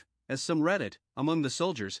strife, as some read it, among the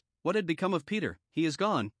soldiers. What had become of Peter? He is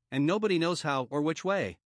gone, and nobody knows how or which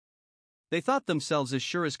way. They thought themselves as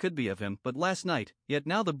sure as could be of him but last night, yet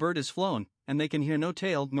now the bird is flown, and they can hear no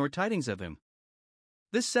tale nor tidings of him.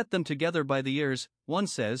 This set them together by the ears. One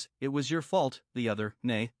says, "It was your fault," the other,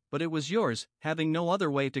 "Nay, but it was yours," having no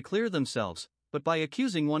other way to clear themselves, but by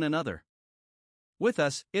accusing one another. With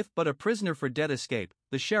us, if but a prisoner for debt escape,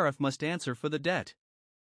 the sheriff must answer for the debt.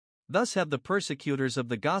 Thus have the persecutors of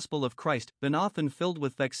the gospel of Christ been often filled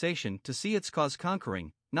with vexation to see its cause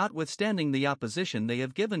conquering, notwithstanding the opposition they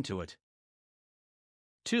have given to it.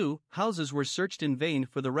 2. Houses were searched in vain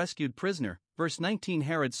for the rescued prisoner. Verse 19.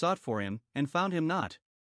 Herod sought for him, and found him not.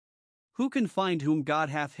 Who can find whom God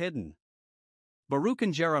hath hidden? Baruch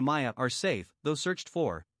and Jeremiah are safe, though searched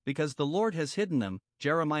for, because the Lord has hidden them.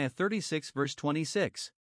 Jeremiah 36 verse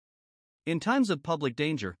 26. In times of public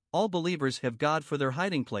danger, all believers have God for their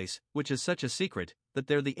hiding place, which is such a secret, that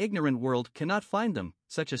there the ignorant world cannot find them,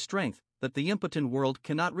 such a strength, that the impotent world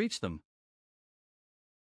cannot reach them.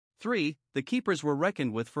 3. The keepers were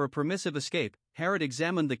reckoned with for a permissive escape. Herod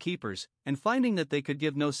examined the keepers, and finding that they could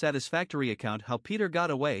give no satisfactory account how Peter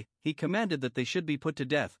got away, he commanded that they should be put to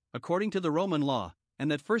death, according to the Roman law,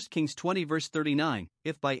 and that 1 Kings 20 verse 39,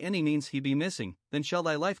 "If by any means he be missing, then shall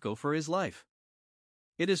thy life go for his life."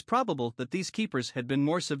 It is probable that these keepers had been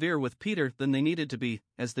more severe with Peter than they needed to be,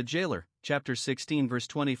 as the jailer, chapter 16 verse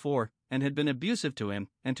 24, and had been abusive to him,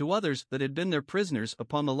 and to others that had been their prisoners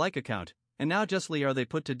upon the like account, and now justly are they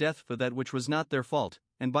put to death for that which was not their fault,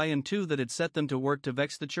 and by him too that had set them to work to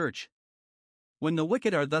vex the church. When the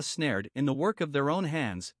wicked are thus snared in the work of their own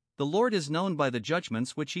hands, the Lord is known by the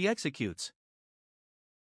judgments which he executes.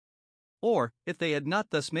 Or, if they had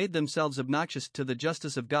not thus made themselves obnoxious to the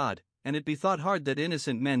justice of God, and it be thought hard that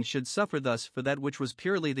innocent men should suffer thus for that which was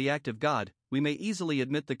purely the act of God, we may easily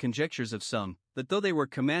admit the conjectures of some, that though they were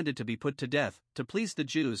commanded to be put to death, to please the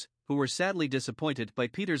Jews, who were sadly disappointed by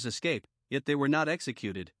Peter's escape, yet they were not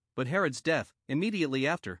executed, but Herod's death, immediately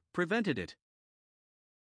after, prevented it.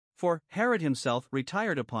 For Herod himself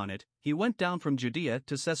retired upon it, he went down from Judea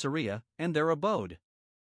to Caesarea, and there abode.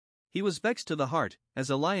 He was vexed to the heart, as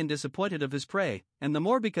a lion disappointed of his prey, and the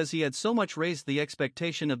more because he had so much raised the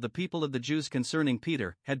expectation of the people of the Jews concerning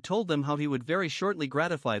Peter, had told them how he would very shortly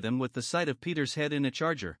gratify them with the sight of Peter's head in a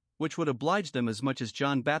charger, which would oblige them as much as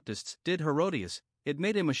John Baptist's did Herodias. It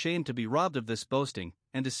made him ashamed to be robbed of this boasting,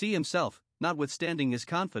 and to see himself, notwithstanding his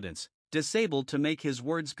confidence, disabled to make his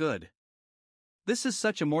words good. This is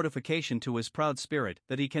such a mortification to his proud spirit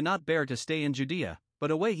that he cannot bear to stay in Judea,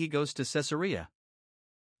 but away he goes to Caesarea.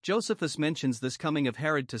 Josephus mentions this coming of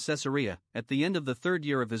Herod to Caesarea at the end of the 3rd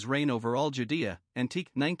year of his reign over all Judea, Antique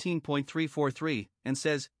 19.343, and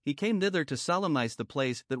says, "He came thither to solemnize the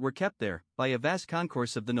plays that were kept there, by a vast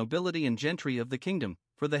concourse of the nobility and gentry of the kingdom,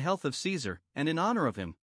 for the health of Caesar, and in honor of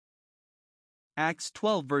him." Acts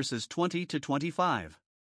 12 verses 20 to 25.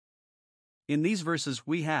 In these verses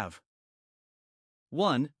we have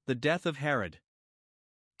 1. The death of Herod.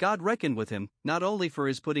 God reckoned with him, not only for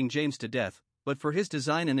his putting James to death, but for his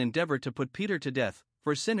design and endeavor to put Peter to death,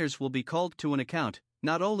 for sinners will be called to an account,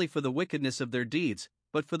 not only for the wickedness of their deeds,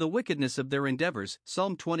 but for the wickedness of their endeavors.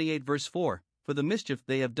 Psalm 28 verse 4, for the mischief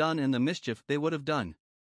they have done and the mischief they would have done.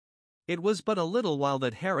 It was but a little while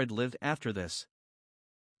that Herod lived after this.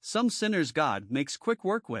 Some sinners God makes quick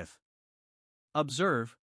work with.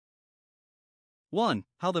 Observe 1.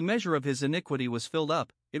 How the measure of his iniquity was filled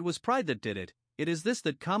up. It was pride that did it. It is this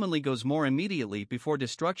that commonly goes more immediately before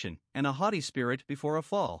destruction, and a haughty spirit before a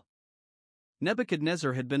fall.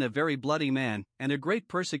 Nebuchadnezzar had been a very bloody man, and a great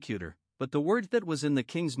persecutor, but the word that was in the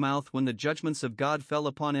king's mouth when the judgments of God fell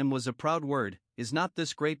upon him was a proud word, "Is not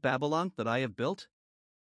this great Babylon that I have built?"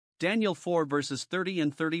 Daniel 4 verses 30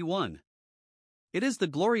 and 31. It is the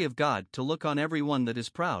glory of God to look on every one that is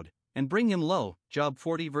proud, and bring him low. Job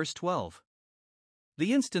 40 verse 12.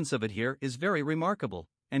 The instance of it here is very remarkable,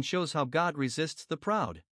 and shows how God resists the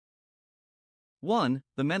proud. 1.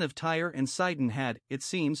 The men of Tyre and Sidon had, it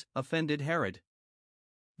seems, offended Herod.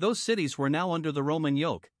 Those cities were now under the Roman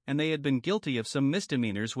yoke, and they had been guilty of some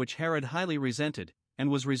misdemeanors which Herod highly resented, and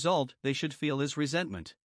was resolved they should feel his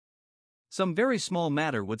resentment. Some very small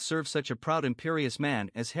matter would serve such a proud imperious man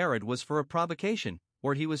as Herod was for a provocation,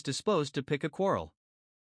 or he was disposed to pick a quarrel.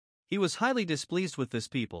 He was highly displeased with this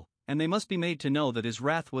people, and they must be made to know that his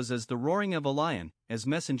wrath was as the roaring of a lion, as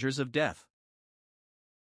messengers of death.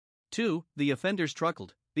 2. The offenders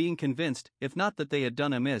truckled, being convinced, if not that they had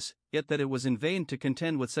done amiss, yet that it was in vain to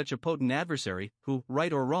contend with such a potent adversary, who,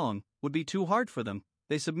 right or wrong, would be too hard for them.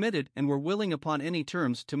 They submitted and were willing upon any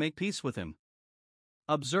terms to make peace with him.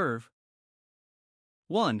 Observe.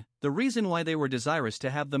 1. The reason why they were desirous to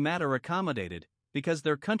have the matter accommodated, because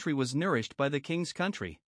their country was nourished by the king's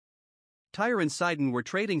country. Tyre and Sidon were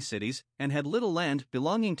trading cities, and had little land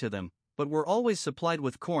belonging to them, but were always supplied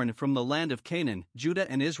with corn from the land of Canaan. Judah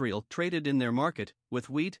and Israel traded in their market, with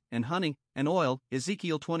wheat, and honey, and oil.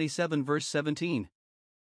 Ezekiel 27 verse 17.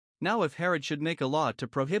 Now if Herod should make a law to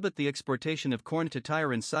prohibit the exportation of corn to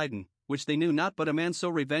Tyre and Sidon, which they knew not but a man so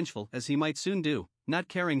revengeful as he might soon do, not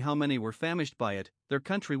caring how many were famished by it, their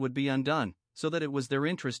country would be undone, so that it was their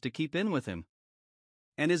interest to keep in with him.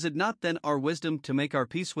 And is it not then our wisdom to make our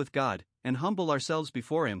peace with God, and humble ourselves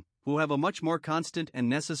before him, who have a much more constant and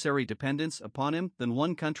necessary dependence upon him than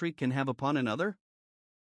one country can have upon another?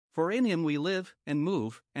 For in him we live, and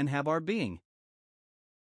move, and have our being.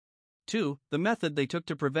 2. The method they took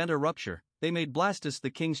to prevent a rupture, they made Blastus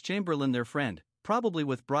the king's chamberlain their friend, probably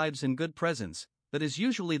with bribes and good presents. That is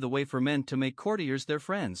usually the way for men to make courtiers their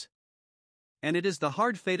friends. And it is the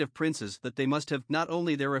hard fate of princes that they must have not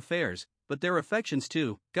only their affairs, but their affections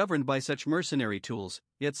too, governed by such mercenary tools.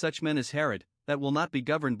 Yet such men as Herod, that will not be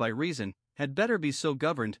governed by reason, had better be so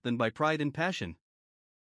governed than by pride and passion.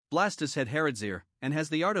 Blastus had Herod's ear, and has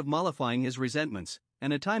the art of mollifying his resentments,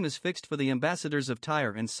 and a time is fixed for the ambassadors of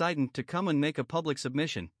Tyre and Sidon to come and make a public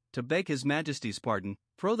submission, to beg his majesty's pardon,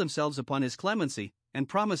 throw themselves upon his clemency, and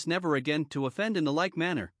promise never again to offend in the like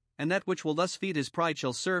manner, and that which will thus feed his pride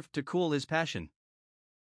shall serve to cool his passion.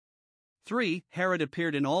 3. Herod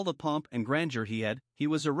appeared in all the pomp and grandeur he had, he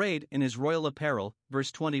was arrayed in his royal apparel,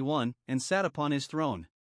 verse 21, and sat upon his throne.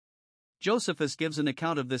 Josephus gives an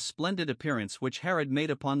account of this splendid appearance which Herod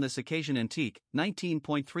made upon this occasion antique,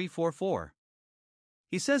 19.344.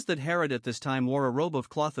 He says that Herod at this time wore a robe of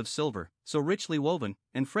cloth of silver, so richly woven,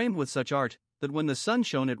 and framed with such art, that when the sun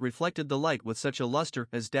shone it reflected the light with such a luster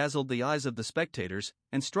as dazzled the eyes of the spectators,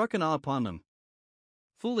 and struck an awe upon them.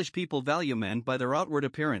 Foolish people value men by their outward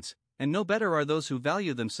appearance, and no better are those who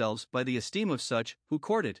value themselves by the esteem of such, who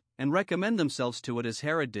court it, and recommend themselves to it as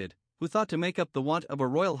Herod did, who thought to make up the want of a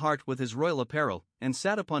royal heart with his royal apparel, and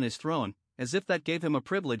sat upon his throne, as if that gave him a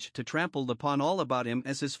privilege to trample upon all about him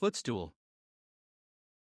as his footstool.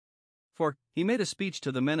 For he made a speech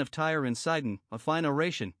to the men of Tyre and Sidon, a fine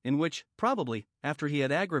oration, in which, probably, after he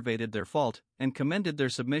had aggravated their fault, and commended their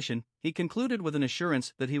submission, he concluded with an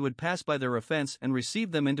assurance that he would pass by their offense and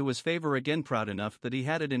receive them into his favor again, proud enough that he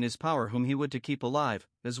had it in his power whom he would to keep alive,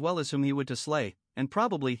 as well as whom he would to slay, and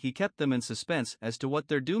probably he kept them in suspense as to what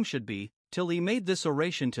their doom should be, till he made this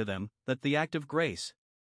oration to them, that the act of grace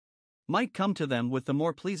might come to them with the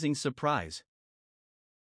more pleasing surprise.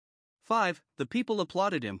 5. The people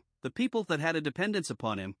applauded him. The people that had a dependence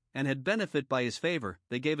upon him, and had benefit by his favor,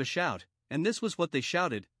 they gave a shout, and this was what they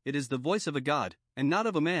shouted: it is the voice of a God, and not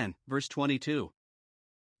of a man, verse 22.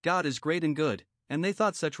 God is great and good, and they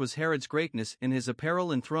thought such was Herod's greatness in his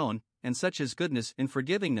apparel and throne, and such his goodness in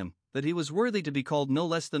forgiving them, that he was worthy to be called no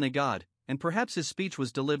less than a god, and perhaps his speech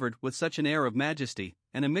was delivered with such an air of majesty,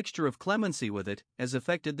 and a mixture of clemency with it, as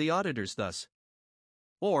affected the auditors thus.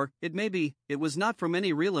 Or, it may be, it was not from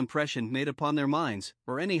any real impression made upon their minds,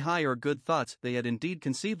 or any high or good thoughts they had indeed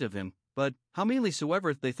conceived of him, but, how meanly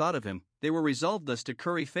soever they thought of him, they were resolved thus to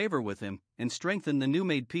curry favor with him, and strengthen the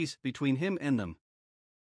new-made peace between him and them.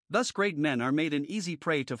 Thus great men are made an easy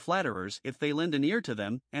prey to flatterers if they lend an ear to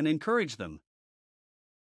them, and encourage them.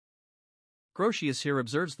 Grotius here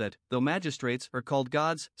observes that, though magistrates are called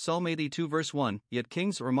gods, Psalm 82 verse 1, yet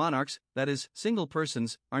kings or monarchs, that is, single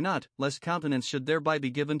persons, are not, lest countenance should thereby be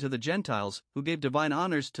given to the Gentiles, who gave divine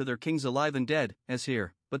honors to their kings alive and dead, as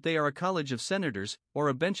here, but they are a college of senators, or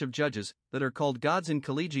a bench of judges, that are called gods in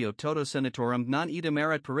collegio toto senatorum non idem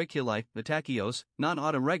erat periculi, vitacios, non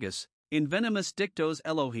autem regis, in venemus dictos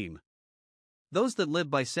Elohim. Those that live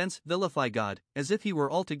by sense vilify God, as if he were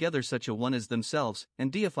altogether such a one as themselves, and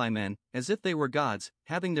deify men, as if they were gods,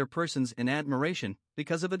 having their persons in admiration,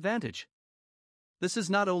 because of advantage. This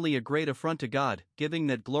is not only a great affront to God, giving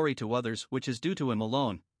that glory to others which is due to him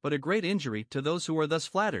alone, but a great injury to those who are thus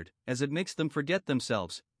flattered, as it makes them forget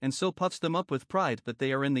themselves, and so puffs them up with pride that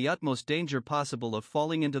they are in the utmost danger possible of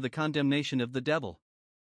falling into the condemnation of the devil.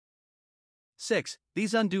 6.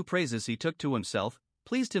 These undue praises he took to himself,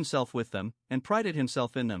 pleased himself with them, and prided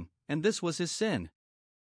himself in them, and this was his sin.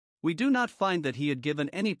 We do not find that he had given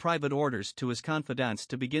any private orders to his confidants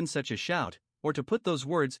to begin such a shout, or to put those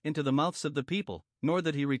words into the mouths of the people, nor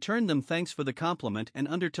that he returned them thanks for the compliment and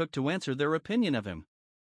undertook to answer their opinion of him.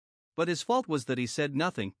 But his fault was that he said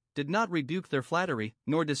nothing, did not rebuke their flattery,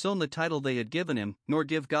 nor disown the title they had given him, nor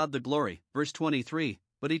give God the glory. Verse 23,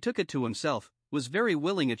 but he took it to himself, was very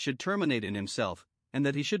willing it should terminate in himself, and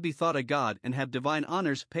that he should be thought a god and have divine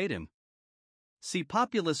honors paid him. Si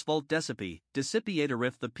populus vult decipi, decipiator,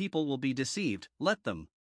 if the people will be deceived, let them.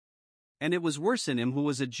 And it was worse in him who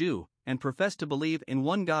was a Jew, and professed to believe in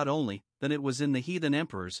one God only, than it was in the heathen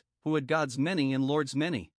emperors, who had gods many and lords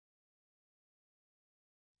many.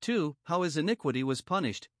 2. How his iniquity was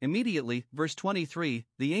punished. Immediately, verse 23,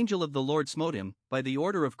 the angel of the Lord smote him, by the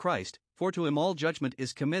order of Christ, for to him all judgment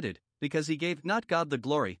is committed, because he gave not God the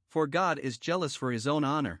glory, for God is jealous for his own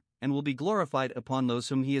honor, and will be glorified upon those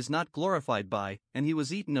whom he is not glorified by, and he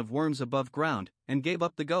was eaten of worms above ground, and gave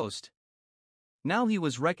up the ghost. Now he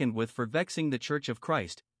was reckoned with for vexing the church of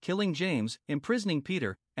Christ, killing James, imprisoning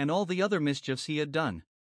Peter, and all the other mischiefs he had done.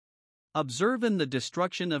 Observe in the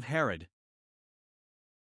destruction of Herod.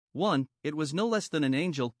 1. It was no less than an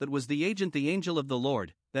angel that was the angel of the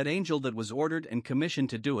Lord, that angel that was ordered and commissioned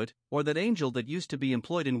to do it, or that angel that used to be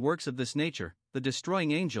employed in works of this nature, the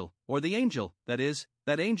destroying angel, or the angel, that is,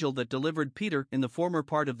 that angel that delivered Peter in the former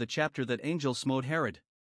part of the chapter. That angel smote Herod.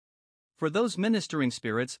 For those ministering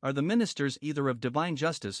spirits are the ministers either of divine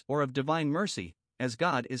justice or of divine mercy, as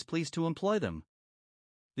God is pleased to employ them.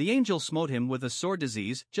 The angel smote him with a sore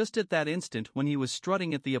disease just at that instant when he was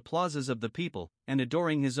strutting at the applauses of the people, and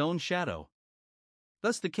adoring his own shadow.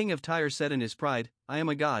 Thus the king of Tyre said in his pride, I am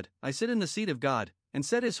a god, I sit in the seat of God, and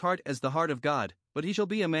set his heart as the heart of God, but he shall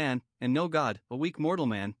be a man, and no God, a weak mortal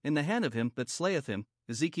man, in the hand of him that slayeth him.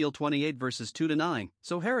 Ezekiel 28 verses 2-9.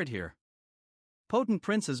 So Herod here. Potent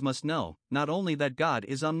princes must know, not only that God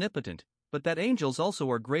is omnipotent, but that angels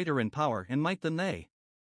also are greater in power and might than they.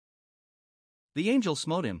 The angel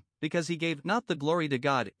smote him, because he gave not the glory to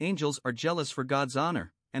God. Angels are jealous for God's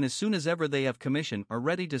honor, and as soon as ever they have commission are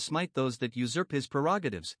ready to smite those that usurp his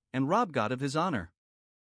prerogatives, and rob God of his honor.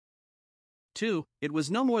 2. It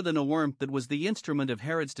was no more than a worm that was the instrument of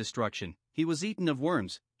Herod's destruction. He was eaten of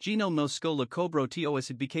worms. Genome no scola cobro teos.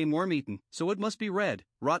 It became worm-eaten, so it must be read.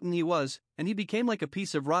 Rotten he was, and he became like a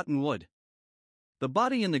piece of rotten wood. The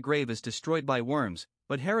body in the grave is destroyed by worms,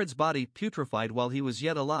 but Herod's body putrefied while he was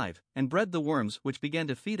yet alive, and bred the worms which began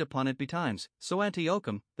to feed upon it betimes. So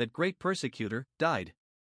Antiochus, that great persecutor, died.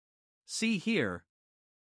 See here.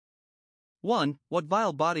 1. What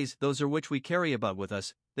vile bodies those are which we carry about with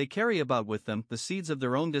us. They carry about with them the seeds of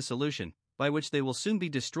their own dissolution, by which they will soon be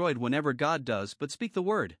destroyed whenever God does but speak the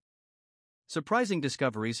word. Surprising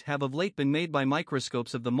discoveries have of late been made by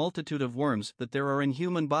microscopes of the multitude of worms that there are in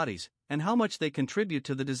human bodies, and how much they contribute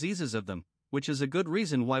to the diseases of them, which is a good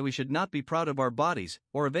reason why we should not be proud of our bodies,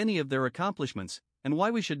 or of any of their accomplishments, and why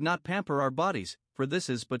we should not pamper our bodies, for this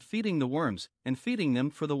is but feeding the worms, and feeding them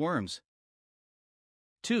for the worms.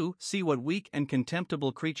 2. See what weak and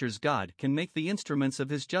contemptible creatures God can make the instruments of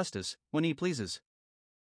his justice, when he pleases.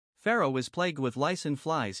 Pharaoh is plagued with lice and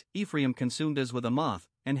flies, Ephraim consumed as with a moth,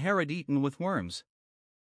 and Herod eaten with worms.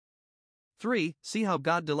 3. See how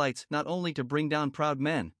God delights not only to bring down proud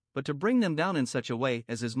men, but to bring them down in such a way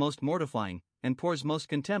as is most mortifying, and pours most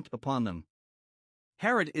contempt upon them.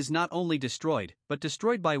 Herod is not only destroyed, but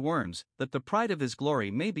destroyed by worms, that the pride of his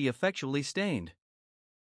glory may be effectually stained.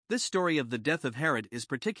 This story of the death of Herod is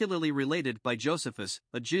particularly related by Josephus,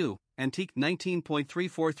 a Jew, Antique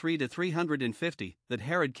 19.343-350, that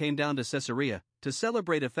Herod came down to Caesarea, to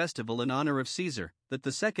celebrate a festival in honor of Caesar, that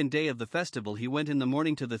the second day of the festival he went in the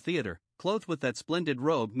morning to the theater, clothed with that splendid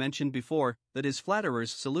robe mentioned before, that his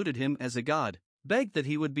flatterers saluted him as a god, begged that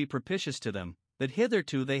he would be propitious to them, that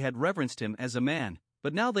hitherto they had reverenced him as a man,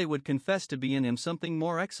 but now they would confess to be in him something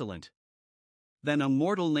more excellent than a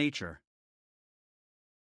mortal nature.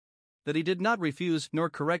 That he did not refuse nor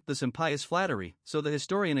correct this impious flattery, so the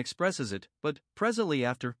historian expresses it, but, presently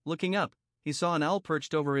after, looking up, he saw an owl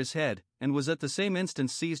perched over his head, and was at the same instant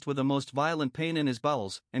seized with a most violent pain in his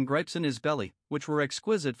bowels, and gripes in his belly, which were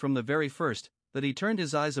exquisite from the very first, that he turned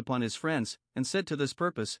his eyes upon his friends, and said to this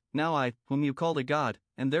purpose, Now I, whom you called a god,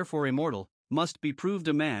 and therefore immortal, must be proved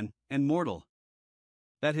a man, and mortal.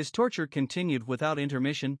 that his torture continued without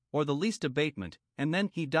intermission or the least abatement, and then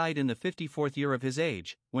he died in the 54th year of his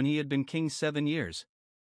age, when he had been king 7 years.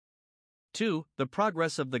 2. The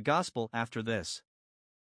progress of the gospel after this.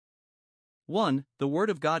 1. The word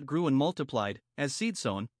of God grew and multiplied, as seed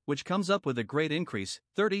sown, which comes up with a great increase,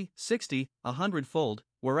 30, 60, 100-fold,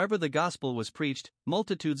 wherever the gospel was preached,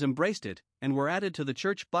 multitudes embraced it, and were added to the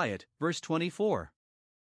church by it. Verse 24.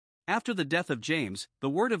 After the death of James, the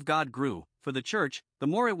word of God grew, for the church, the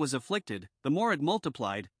more it was afflicted, the more it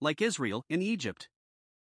multiplied, like Israel in Egypt.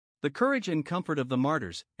 The courage and comfort of the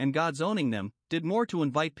martyrs, and God's owning them, did more to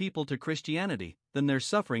invite people to Christianity than their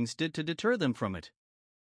sufferings did to deter them from it.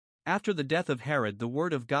 After the death of Herod, the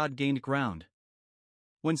word of God gained ground.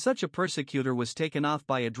 When such a persecutor was taken off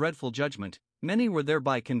by a dreadful judgment, many were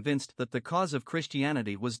thereby convinced that the cause of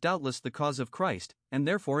Christianity was doubtless the cause of Christ, and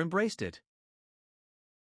therefore embraced it.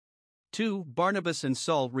 2. Barnabas and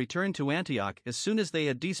Saul returned to Antioch as soon as they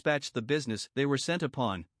had dispatched the business they were sent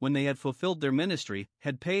upon, when they had fulfilled their ministry,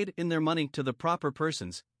 had paid in their money to the proper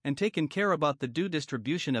persons, and taken care about the due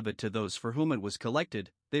distribution of it to those for whom it was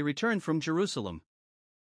collected, they returned from Jerusalem.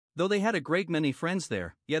 Though they had a great many friends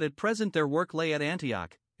there, yet at present their work lay at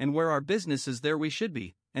Antioch, and where our business is there we should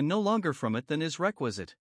be, and no longer from it than is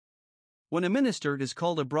requisite. When a minister is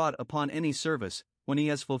called abroad upon any service, when he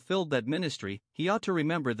has fulfilled that ministry, he ought to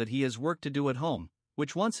remember that he has work to do at home,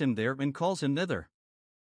 which wants him there and calls him thither.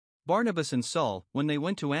 Barnabas and Saul, when they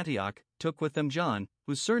went to Antioch, took with them John,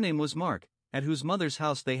 whose surname was Mark, at whose mother's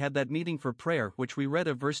house they had that meeting for prayer which we read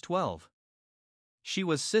of verse 12. She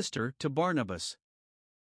was sister to Barnabas.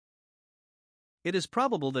 It is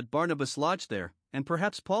probable that Barnabas lodged there, and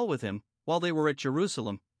perhaps Paul with him, while they were at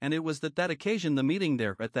Jerusalem, and it was that occasioned the meeting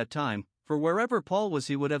there at that time, for wherever Paul was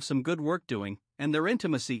he would have some good work doing, and their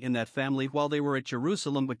intimacy in that family while they were at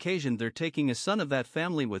Jerusalem occasioned their taking a son of that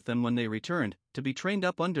family with them when they returned, to be trained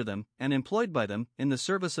up under them, and employed by them, in the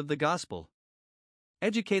service of the gospel.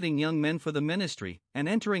 Educating young men for the ministry, and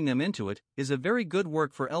entering them into it, is a very good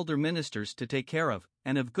work for elder ministers to take care of,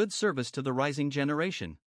 and of good service to the rising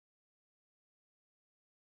generation.